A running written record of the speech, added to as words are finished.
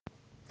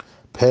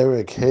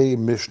Perek Hey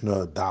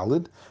Mishnah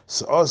Dalid.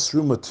 Sa'as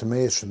Truma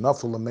Tamei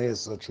Shenafel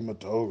Lameis Truma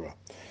Tahora.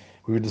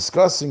 We were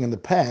discussing in the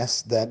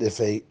past that if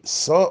a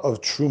saw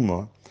of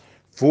Truma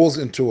falls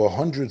into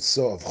 100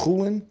 saw of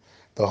Chulin,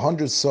 the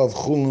 100 saw of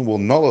Chulin will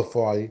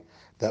nullify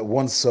that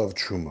one saw of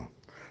Truma.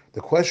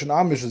 The question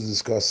Amish is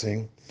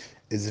discussing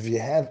is if you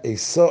have a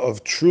saw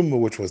of Truma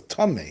which was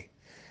Tamei,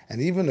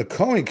 and even a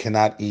Kohen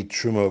cannot eat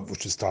Truma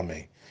which is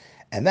Tamei,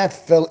 and that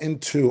fell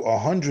into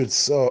 100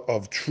 saw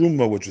of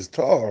Truma which is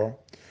Tahor,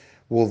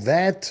 will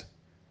that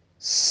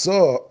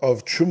saw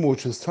of Truma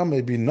which is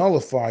Tameh be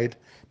nullified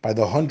by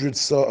the 100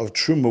 saw of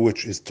Truma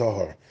which is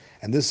Tahar?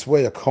 And this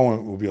way a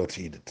Kohen will be able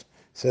to eat it.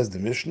 Says the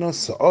Mishnah,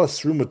 Sa'ah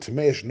Truma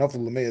Tameh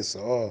Shnafel Lameh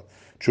Sa'ah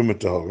Truma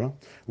Tahara.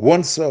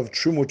 One saw of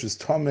Truma which is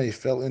Tameh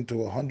fell into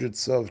 100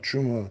 saw of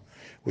Truma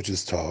which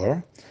is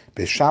Tahar.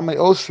 Beishamai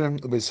Oshrim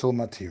Beisil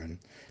Matirin.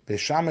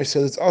 Beishamai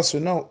says it's also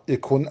no,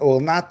 it will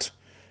not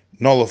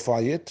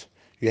nullify it.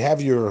 You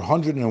have your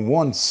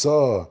 101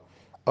 saw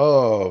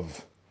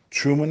of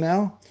Truma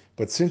now,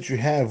 but since you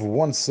have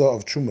one saw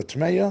of Truma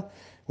Tmeya,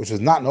 which is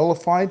not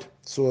nullified,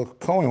 so a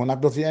Kohen will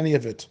not be able to eat any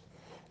of it.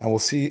 And we'll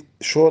see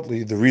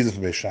shortly the reason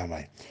for Beis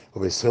Shammai.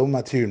 But Beis Hillel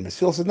Matir and Beis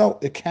Hillel said no,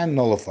 it can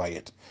nullify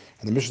it.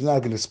 And the Mishnah now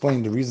going to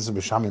explain the reasons of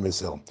Beis Shammai and Beis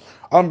Hillel.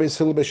 Beis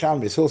Hillel, Beis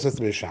Shammai. Beis Hillel says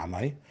to Beis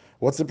Shammai,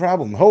 what's the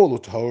problem? Hol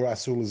utahor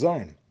asul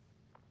lazarin.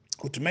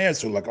 Utamei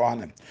asul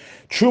lakahanim.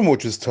 Truma,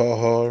 which is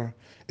tahor,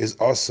 is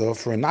also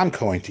for a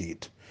non-Kohen to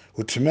eat.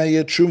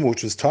 Utamei truma,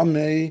 which is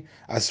tamei,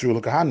 asul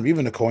lakahanim.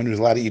 Even a Kohen who is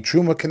allowed to eat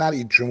truma cannot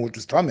eat truma, which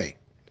is tamei.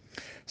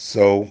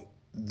 So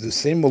the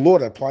same law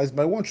that applies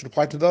by one should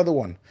apply to the other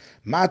one.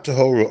 Ma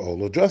tahora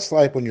olo, just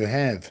like when you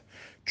have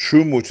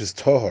truma, which is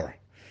tahor,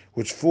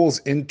 which falls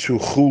into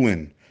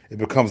chulin, it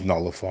becomes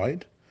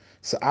nullified.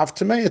 So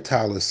aftamei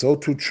talis, so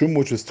too truma,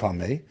 which is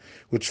tamei,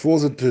 which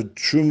falls into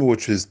truma,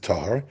 which is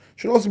tahor,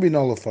 should also be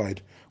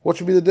nullified. What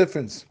should be the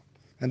difference?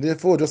 And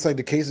therefore, just like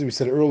the cases we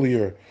said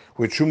earlier,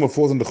 where truma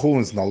falls into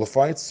chulin, it's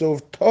nullified. So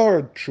if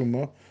tahor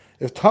truma,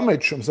 if tamei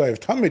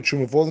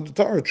truma falls into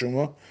tahor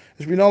truma,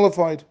 it should be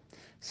nullified.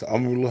 So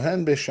Amr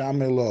Lohen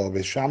Beishamai Lo.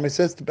 Beishamai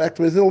says back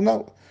to Brazil,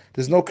 no,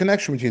 there's no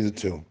connection between the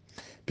two.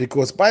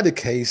 Because by the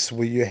case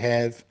where you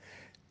have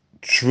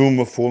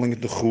Truma falling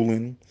into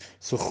Chulin,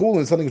 so Chulin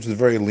is something which is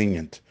very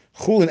lenient.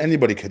 Chulin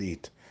anybody could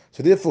eat.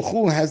 So therefore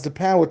Chulin has the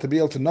power to be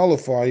able to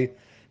nullify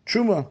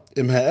Truma.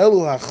 Im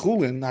ha'elu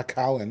ha'chulin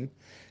ha'kalin.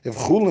 If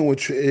Chulin,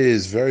 which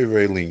is very,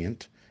 very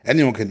lenient,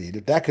 anyone can eat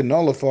it, that can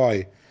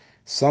nullify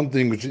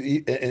something which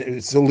is,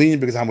 it's so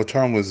lenient because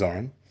Hamatarm was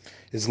Zarn.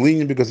 It's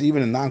lenient because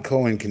even a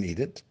non-Kohen can eat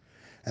it,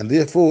 and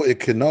therefore it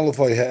can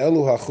nullify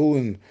ha'elu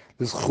ha'chulin.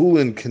 This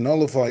chulin can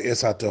nullify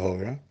es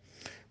ha'tahora.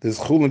 This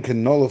chulin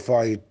can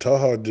nullify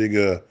tahar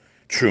diga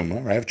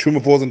truma. Right? If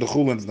truma falls into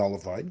chulin, it's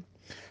nullified.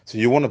 So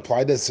you want to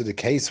apply this to the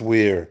case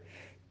where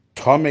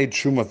tamei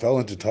truma fell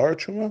into tahar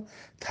truma.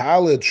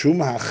 Tala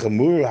truma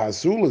ha'chamur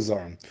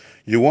ha'sulazarm.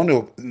 You want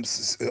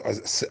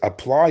to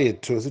apply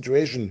it to a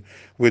situation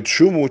with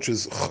truma, which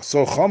is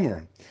so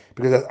chamur,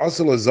 because that's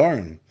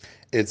asul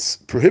it's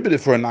prohibited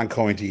for a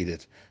non-Kohen to eat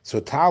it. So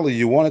Tali,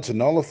 you wanted to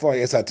nullify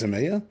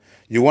Esatameya,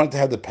 you wanted to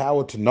have the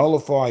power to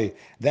nullify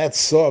that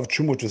saw of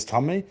Truma, which is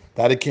Tameh,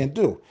 that it can't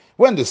do.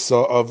 When the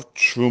saw of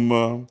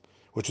Truma,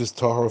 which is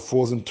Tahar,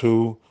 falls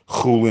into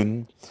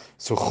Chulin,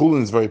 so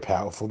Chulin is very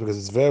powerful because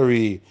it's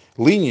very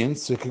lenient,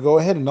 so it could go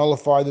ahead and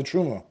nullify the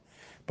Truma.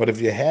 But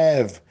if you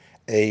have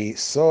a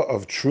saw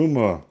of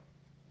Truma,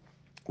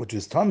 which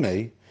is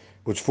Tameh,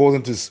 which falls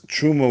into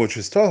Truma, which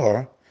is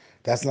Tahar,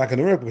 that's not going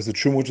to work because the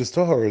truma which is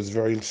tahor is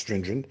very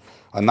stringent.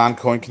 A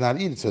non-Kohen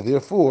cannot eat it, so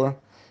therefore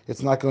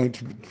it's not going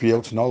to be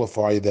able to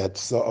nullify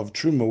that of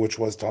truma which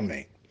was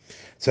tamei. It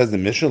says the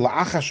Mishnah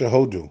la'achash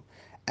shahodu,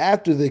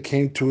 after they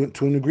came to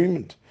an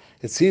agreement.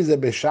 It seems that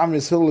Beis Shammai and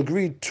Beis Hillel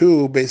agreed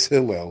to Beis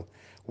Hillel.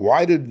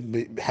 How did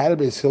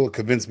Beis Hillel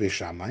convince Beis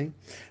Shammai?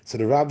 So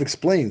the Rav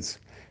explains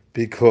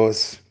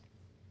because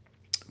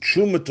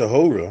truma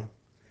tahora,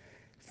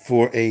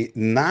 for a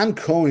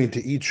non-Kohen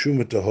to eat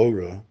truma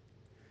tahora,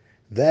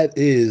 that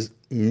is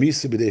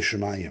misa b'dei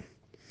shemayim.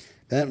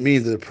 That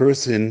means that a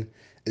person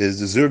is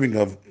deserving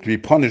of to be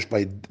punished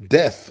by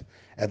death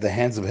at the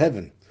hands of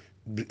heaven.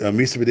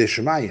 Misa b'dei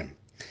shemayim.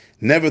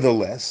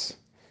 Nevertheless,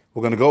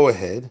 we're going to go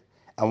ahead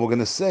and we're going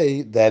to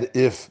say that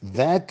if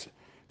that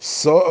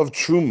saw of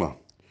truma,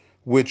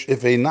 which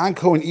if a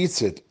non-Kohen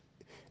eats it,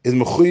 is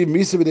mechuyev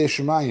misa b'dei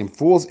shemayim,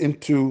 falls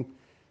into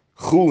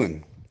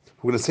chulin,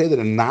 we're going to say that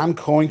a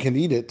non-Kohen can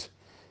eat it.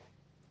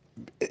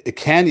 It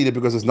can eat it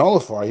because it's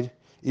nullified,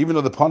 even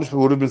though the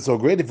punishment would have been so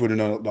great if it would have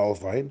been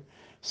nullified.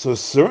 So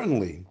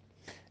certainly,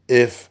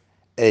 if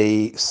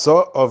a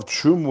saw of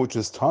truma which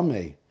is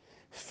tamei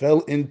fell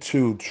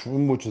into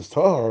truma which is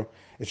tahar,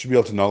 it should be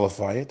able to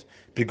nullify it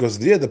because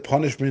there the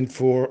punishment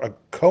for a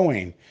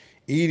kohen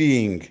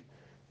eating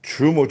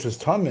truma which is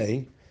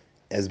tamei,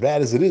 as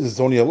bad as it is, it's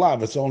only a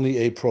lav. It's only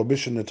a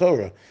prohibition in the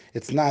Torah.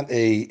 It's not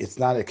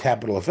a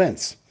capital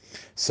offense.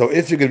 So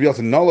if you're going to be able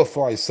to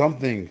nullify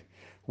something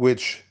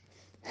which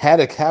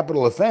had a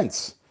capital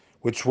offense,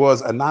 which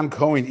was a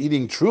non-Kohen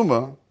eating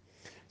truma,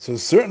 So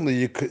certainly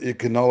you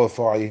can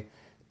nullify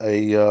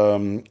a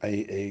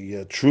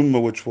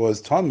truma which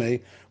was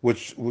tamei,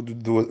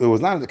 it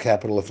was not a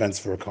capital offense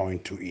for a Kohen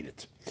to eat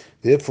it.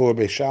 Therefore,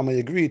 Beis Shammai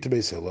agreed to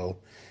Beis Hillel.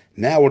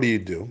 Now what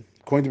do?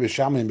 According to Beis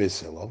Shammai and Beis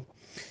Hillel,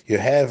 you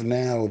have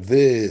now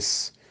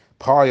this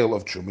pile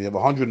of truma. You have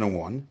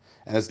 101,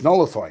 and it's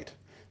nullified.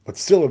 But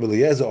still, Rabbi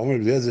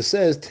Eliezer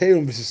says,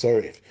 Terum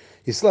v'sisarev.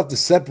 You still have to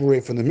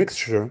separate from the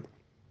mixture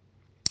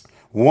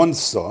one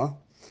saw,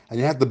 and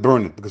you have to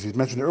burn it, because he's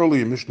mentioned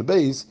earlier in Mishnah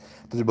Beis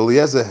that Rabbi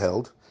Eliezer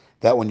held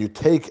that when you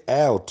take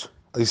out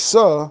a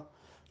saw,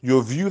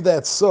 you view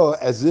that saw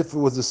as if it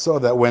was a saw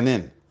that went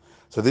in.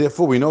 So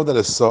therefore, we know that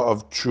a saw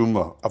of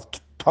truma, of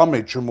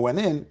tamei truma went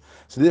in.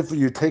 So therefore,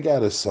 you take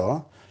out a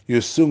saw, you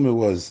assume it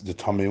was the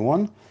tamei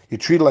one, you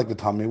treat it like the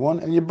tamei one,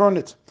 and you burn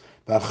it.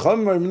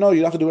 No,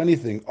 you don't have to do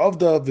anything. Of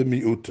the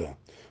miuta,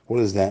 what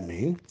does that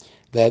mean?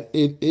 That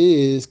it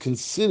is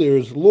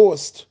considered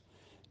lost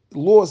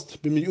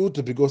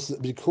b'miuta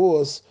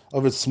because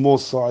of its small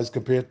size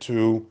compared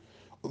to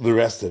the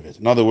rest of it.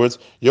 In other words,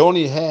 you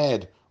only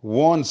had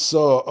one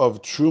saw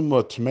of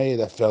truma tmei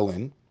that fell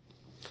in.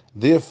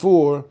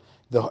 Therefore,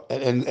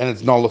 and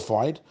it's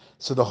nullified.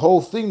 So the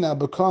whole thing now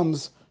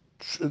becomes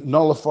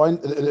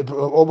nullified. It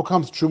all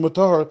becomes truma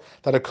tahor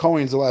that a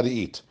kohen is allowed to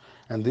eat,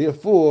 and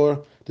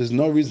therefore there's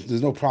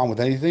no problem with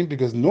anything,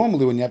 because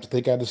normally when you have to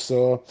take out a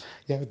saw,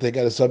 you have to take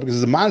out a saw because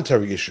it's a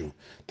monetary issue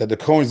that the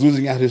kohen is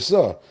losing out his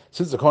saw.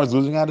 Since the kohen is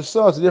losing out his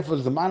saw, so therefore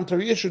it's a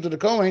monetary issue to the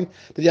kohen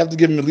that you have to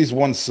give him at least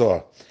one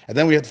saw, and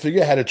then we have to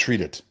figure out how to treat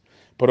it.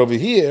 But over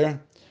here,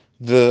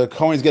 the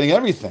kohen is getting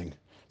everything.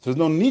 So there's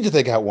no need to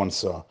take out one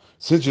saw.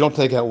 Since you don't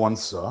take out one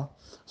saw,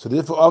 so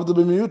therefore of the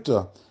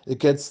b'miuta, it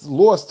gets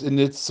lost in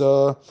its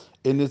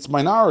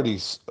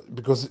minorities,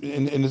 because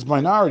in its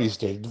minority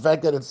stage. The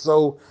fact that it's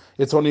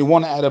only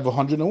one out of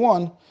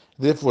 101,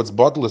 therefore its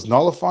bottle is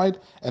nullified,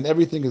 and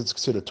everything is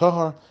considered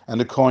tahar, and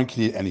the kohen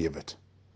can eat any of it.